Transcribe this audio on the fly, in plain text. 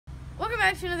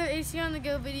back to another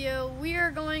AContheGO video. We are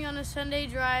going on a Sunday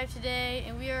drive today,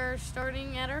 and we are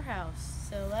starting at our house.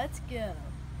 So let's go.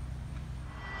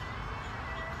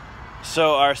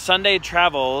 So our Sunday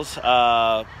travels,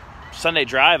 Sunday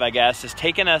drive, I guess, is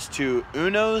taking us to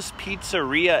Uno's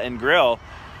Pizzeria and Grill.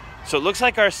 So it looks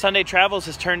like our Sunday travels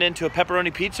has turned into a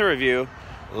Pepperoni Pizza review.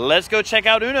 Let's go check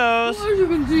out Uno's. Well, as you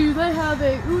can see, they have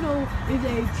a Uno is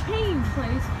a chain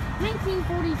place,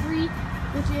 1943,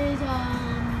 which is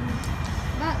about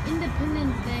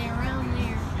Independence Day, around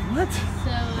there. What?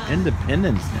 So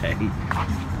Independence Day.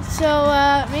 So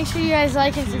make sure you guys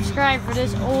like and subscribe for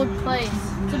this old place.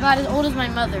 It's about as old as my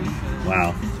mother.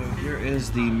 Wow. So here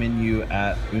is the menu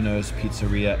at Uno's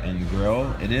Pizzeria and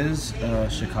Grill. It is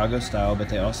Chicago style, but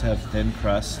they also have thin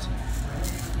crust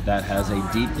that has a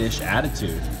deep dish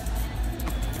attitude.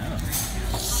 Oh.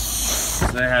 So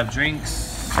they have drinks.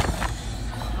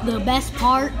 The best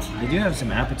part. They do have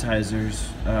some appetizers.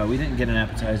 We didn't get an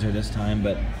appetizer this time,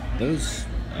 but those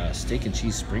steak and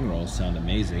cheese spring rolls sound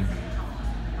amazing.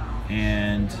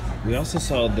 And we also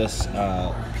saw this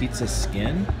pizza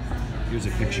skin. Here's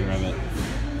a picture of it.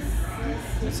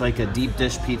 It's like a deep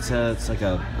dish pizza. It's like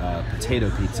a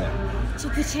potato pizza. It's a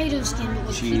potato skin but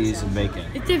with cheese pizza. And bacon.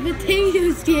 It's a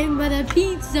potato skin but a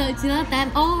pizza. It's not that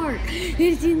hard.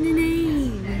 It's in the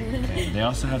name. They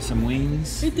also have some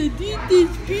wings. It's a deep dish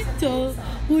pizza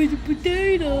with a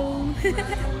potato.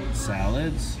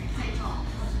 Salads.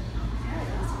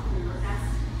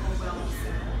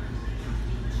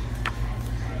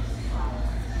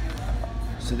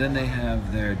 So then they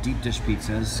have their deep dish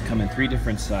pizzas, come in 3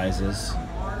 different sizes,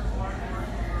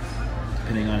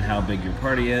 depending on how big your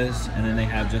party is. And then they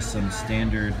have just some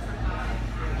standard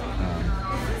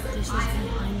This is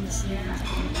behind the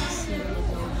scenes.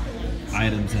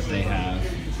 items that they have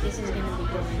This is gonna be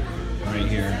good. right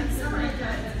here.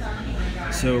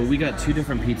 So we got 2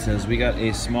 different pizzas. We got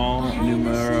a small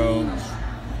numero.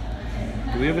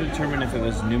 Did we ever determine if it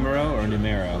was numero or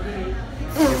numero? I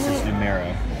guess it's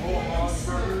numero.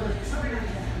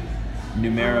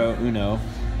 Numero uno.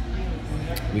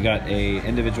 We got a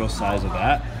individual size of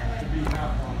that. You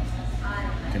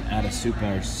can add a soup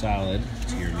or salad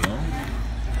to your meal.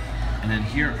 And then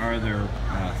here are their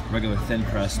regular thin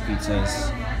crust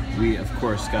pizzas. We of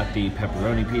course got the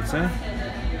pepperoni pizza.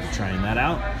 We're trying that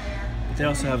out. But they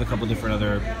also have a couple different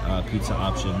other pizza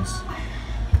options.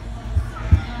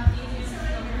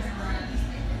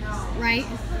 Right.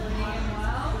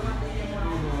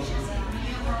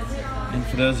 And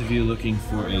for those of you looking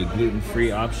for a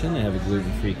gluten-free option, they have a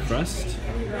gluten-free crust,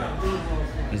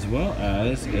 as well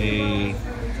as a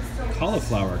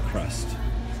cauliflower crust.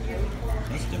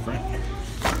 That's different.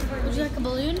 Would you like a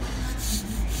balloon?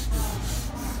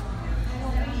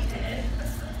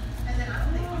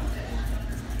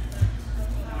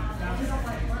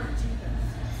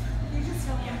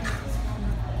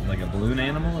 Like a balloon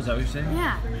animal, is that what you're saying?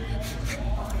 Yeah.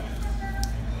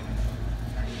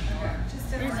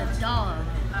 There's a dog.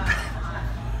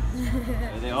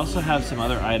 They also have some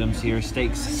other items here: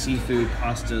 steaks, seafood,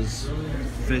 pastas,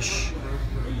 fish.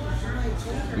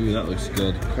 Ooh, that looks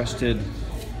good. Crusted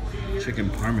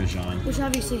chicken parmesan. Which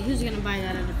obviously, who's gonna buy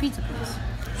that at a pizza place?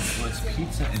 Well, it's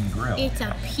Pizza and Grill. It's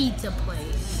a pizza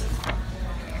place.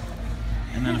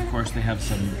 And then, of course, they have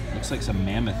some, looks like some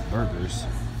mammoth burgers.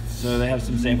 So they have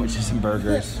some sandwiches and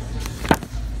burgers.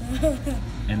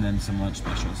 And then some lunch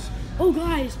specials. Oh,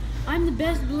 guys, I'm the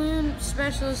best balloon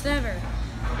specialist ever.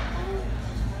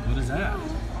 What is that?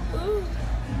 Ooh.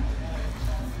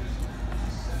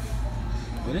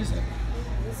 What is it?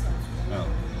 Oh.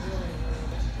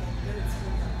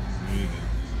 There you go.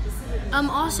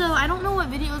 Also, I don't know what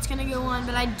video it's gonna go on,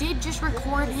 but I did just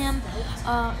record him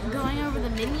going over the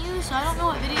menu, so I don't know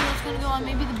what video it's gonna go on.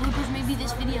 Maybe the bloopers, maybe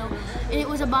this video. And it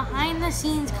was a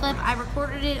behind-the-scenes clip. I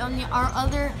recorded it on our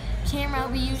other camera.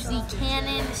 We used the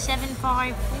Canon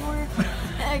 754.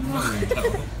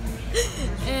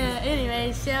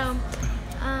 Anyway, so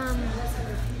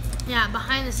yeah,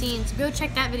 behind the scenes. Go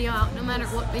check that video out, no matter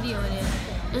what video it is.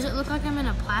 Does it look like I'm in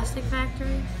a plastic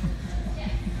factory?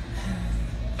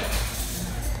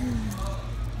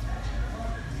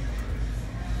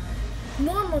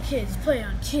 Normal kids play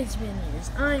on kids' menus.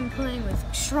 I'm playing with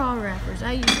straw wrappers.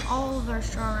 I use all of our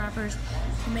straw wrappers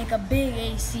to make a big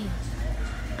AC.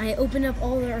 I opened up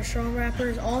all of our straw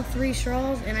wrappers, all 3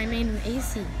 straws, and I made an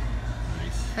AC.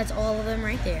 Nice. That's all of them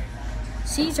right there.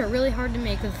 Seeds are really hard to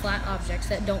make with flat objects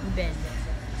that don't bend.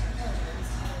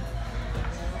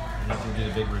 You think we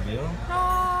did a big reveal?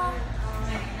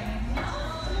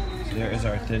 There is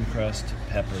our thin crust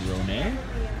pepperoni.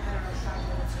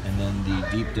 And then the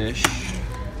deep dish.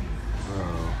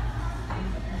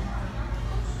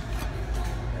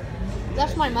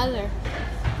 That's my mother.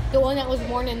 The one that was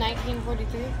born in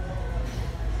 1943.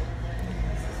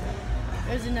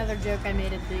 There's another joke I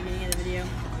made at the beginning of the video.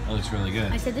 That looks really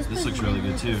good. I said this looks really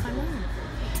good too.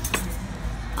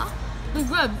 Huh? It's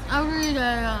good. I read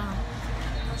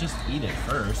Just eat it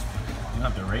first. You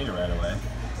don't have to rate it right away.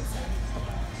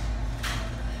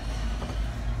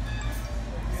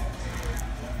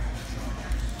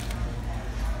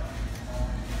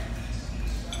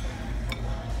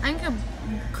 I think the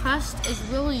crust is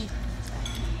really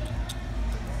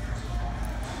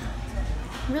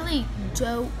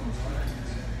dough.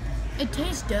 It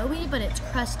tastes doughy, but it's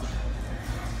crusty.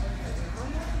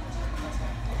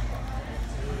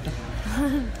 I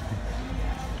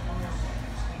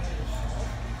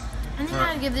think I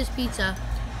gotta give this pizza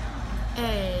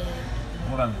a...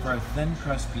 Hold on, for a thin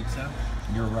crust pizza,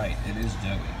 you're right, it is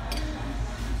doughy.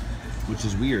 Which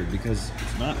is weird because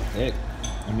it's not thick.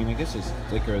 I mean, I guess it's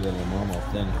thicker than a normal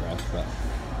thin crust, but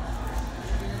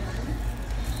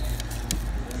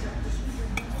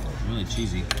it's really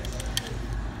cheesy.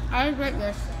 I rate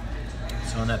this.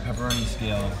 So on that pepperoni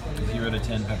scale, 0 to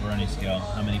 10 pepperoni scale,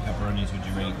 how many pepperonis would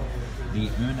you rate the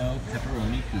Uno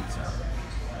Pepperoni Pizza?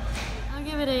 I'll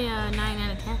give it a 9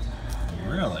 out of 10.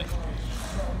 Really?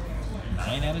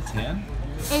 9 out of 10?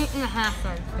 8.5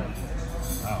 out of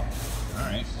 10. Wow.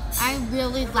 Alright. I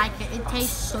really like it. It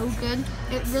tastes so good.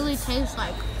 It really tastes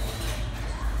like...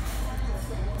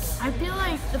 I feel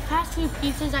like the past few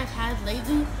pizzas I've had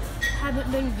lately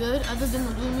haven't been good other than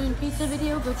the Blue Moon Pizza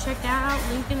video. Go check that out.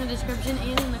 Link in the description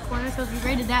and in the corner because we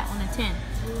rated that one a 10.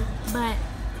 But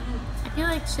I feel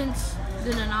like since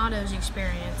the Donato's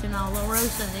experience and the La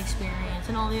Rosa's experience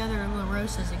and all the other La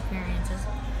Rosa's experiences,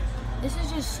 this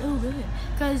is just so good.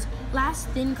 Because last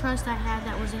thin crust I had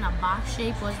that was in a box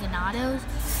shape was Donato's,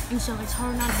 and so it's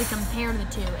hard not to compare the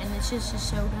two, and it's just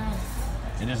so good.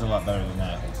 It is a lot better than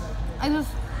that. I just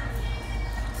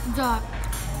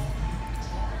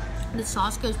the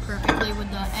sauce goes perfectly with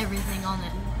the everything on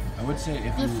it. I would say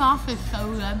if The sauce is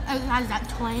so good. It has that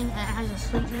twang and it has a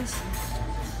sweetness.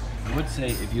 I would say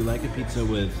if you like a pizza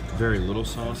with very little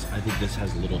sauce, I think this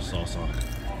has little sauce on it.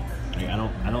 Like, I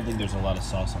don't think there's a lot of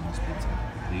sauce on this pizza.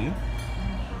 Do you?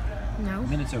 No. I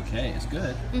mean, it's okay. It's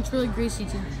good. It's really greasy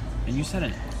too. And you said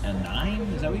a 9?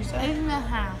 Is that what you said?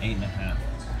 8.5. 8.5.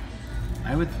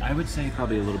 I would say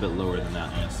probably a little bit lower than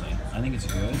that, honestly. I think it's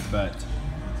good, but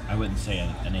I wouldn't say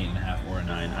an 8.5 or a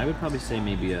 9. I would probably say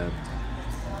maybe a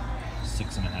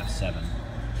 6.5, 7.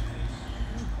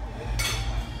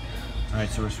 All right,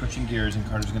 so we're switching gears, and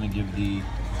Carter's gonna give the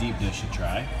deep dish a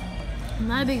try. I'm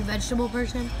not a big vegetable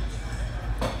person,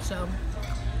 so.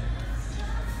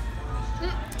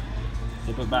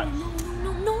 Flip it back. No!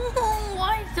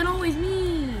 Why is it always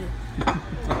me?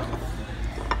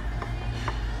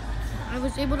 I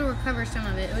was able to recover some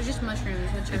of it. It was just mushrooms.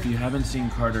 If you haven't seen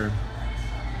Carter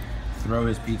throw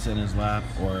his pizza in his lap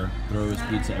or throw his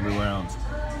pizza everywhere else,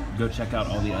 go check out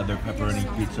all the other Pepperoni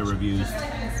Pizza Reviews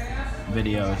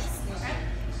videos,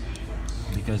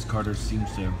 because Carter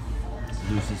seems to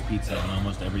lose his pizza in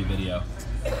almost every video.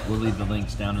 We'll leave the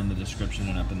links down in the description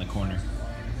and up in the corner.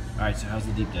 Alright, so how's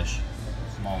the deep dish?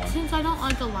 Small one. Since I don't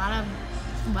like a lot of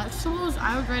vegetables,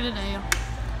 I would rate it a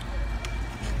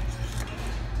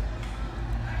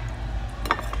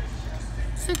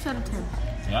 6 out of 10.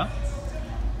 Yeah?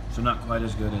 So not quite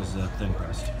as good as the thin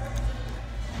crust.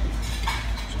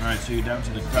 Alright, so you're down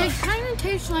to the It crust. kind of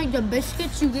tastes like the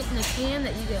biscuits you get in the can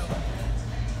that you go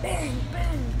bang,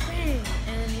 bang, bang,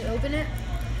 and then you open it.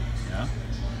 Yeah?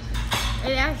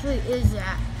 It actually is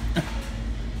that.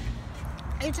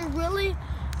 It's a really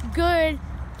good,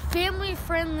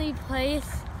 family-friendly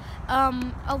place.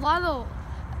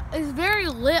 It's very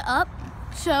lit up.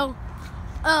 So,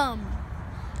 and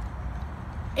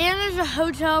there's a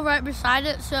hotel right beside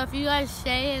it. So if you guys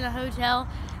stay in a hotel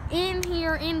in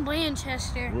here in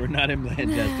Blanchester, We're not in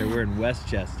Blanchester, we're in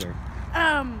Westchester.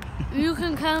 you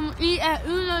can come eat at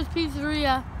Uno's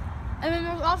Pizzeria. And then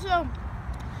there's also a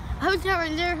hotel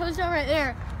right there, hotel right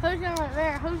there, hotel right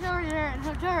there, hotel right there, and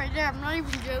hotel right there. I'm not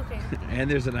even joking. And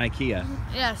there's an IKEA.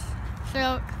 Yes.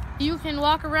 So you can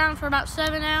walk around for about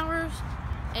 7 hours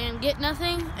and get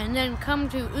nothing, and then come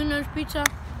to Uno's Pizza.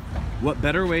 What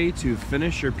better way to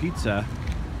finish your pizza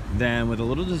than with a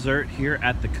little dessert here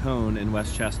at the Cone in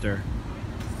Westchester?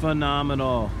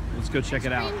 Phenomenal. Let's go check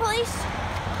it out. Ice cream place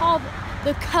called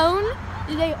the Cone.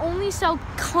 They only sell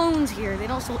cones here. They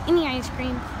don't sell any ice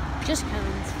cream, just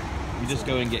cones. You just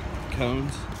go and get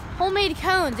cones? Homemade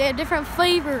cones. They have different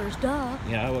flavors. Duh.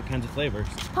 Yeah, what kinds of flavors?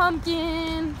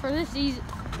 Pumpkin for this season.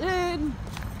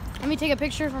 Let me take a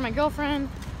picture for my girlfriend.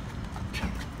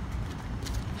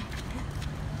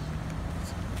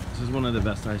 So This is one of the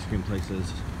best ice cream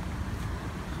places.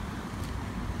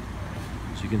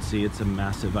 As you can see, it's a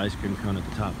massive ice cream cone at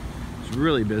the top. It's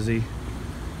really busy.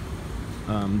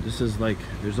 This is like,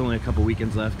 there's only a couple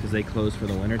weekends left because they close for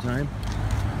the winter time.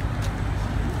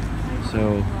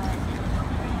 So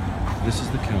this is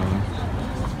the cone.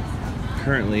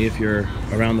 Currently, if you're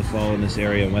around the fall in this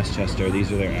area in Westchester,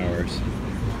 these are their hours.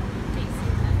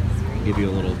 I'll give you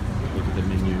a little look at the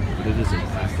menu, but it is a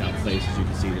packed out place. As you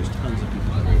can see, there's tons of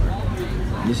people everywhere.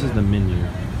 And this is the menu.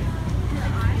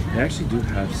 They actually do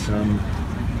have some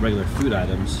regular food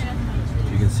items,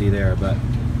 you can see there, but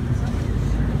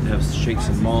they have shakes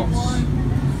and malts,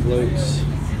 floats,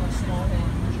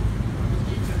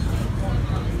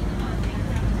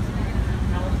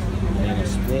 banana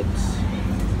splits,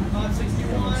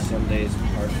 on Sundays,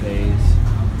 parfaits,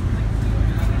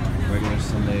 regular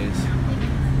Sundays.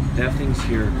 They have things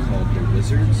here called the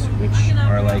Wizards, which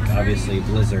are like obviously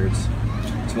blizzards.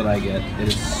 That's what I get. It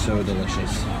is so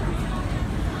delicious.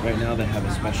 Right now they have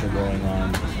a special going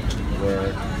on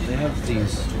where they have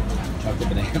these chocolate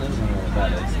bananas, I don't know what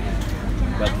that is,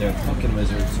 but their pumpkin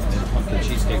wizards and pumpkin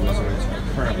cheesecake wizards are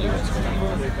currently what's going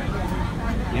on.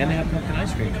 And they have pumpkin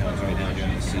ice cream cones right now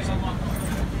during this season.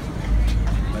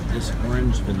 But this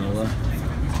orange vanilla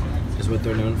is what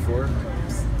they're known for.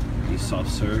 These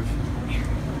soft serve.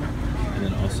 And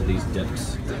then also these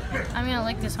dips. I'm gonna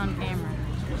lick this on camera.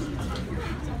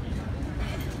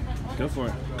 Go for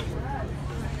it.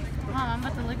 Mom, I'm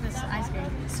about to lick this ice cream.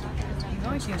 I'm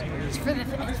going to. It's for the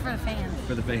fans.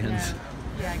 For the fans.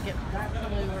 Yeah, get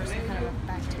really worse kind of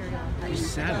bacterial. You're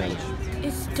savage.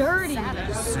 It's dirty.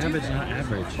 Savage, not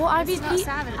average. Well,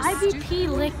 IBP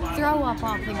licked throw up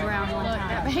off the ground one time.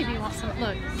 That baby wants some.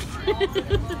 Look.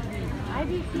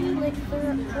 IBP licked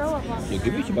throw up off the ground.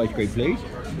 Give me some ice cream, please.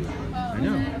 I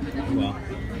know. Oh, well.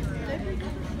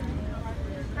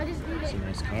 It's a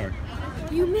nice car.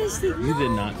 You missed it. You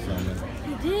did not film it.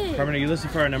 You did. Carmen, are you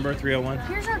listening for our number 301?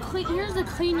 Here's the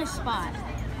cleanest spot.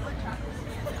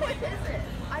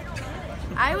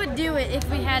 I would do it if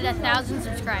we had 1,000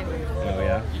 subscribers. Oh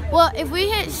yeah? Well, if we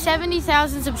hit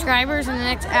 70,000 subscribers in the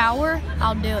next hour,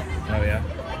 I'll do it. Oh yeah?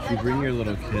 If you bring your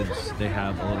little kids, they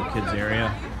have a little kids area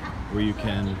where you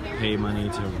can pay money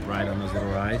to ride on those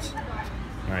little rides.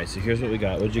 Alright, so here's what we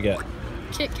got. What'd you get?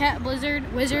 Kit Kat Wizard.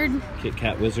 Kit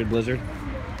Kat Blizzard.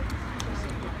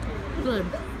 Good.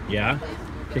 Yeah?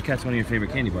 Kit Kat's one of your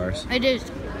favorite candy bars. It is.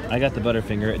 I got the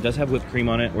Butterfinger. It does have whipped cream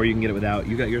on it, or you can get it without.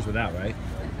 You got yours without, right?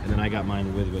 And then I got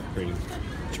mine with whipped cream.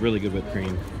 It's really good whipped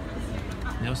cream.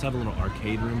 They also have a little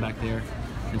arcade room back there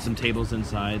and some tables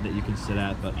inside that you can sit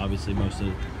at, but obviously most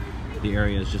of the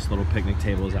area is just little picnic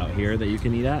tables out here that you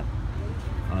can eat at.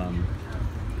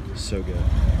 So good.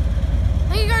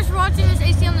 Thank you guys for watching this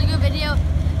AContheGO video.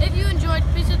 If you enjoyed,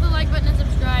 please hit the like button and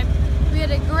subscribe. We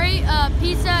had a great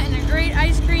pizza and a great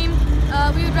ice cream.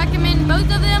 We would recommend both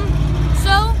of them.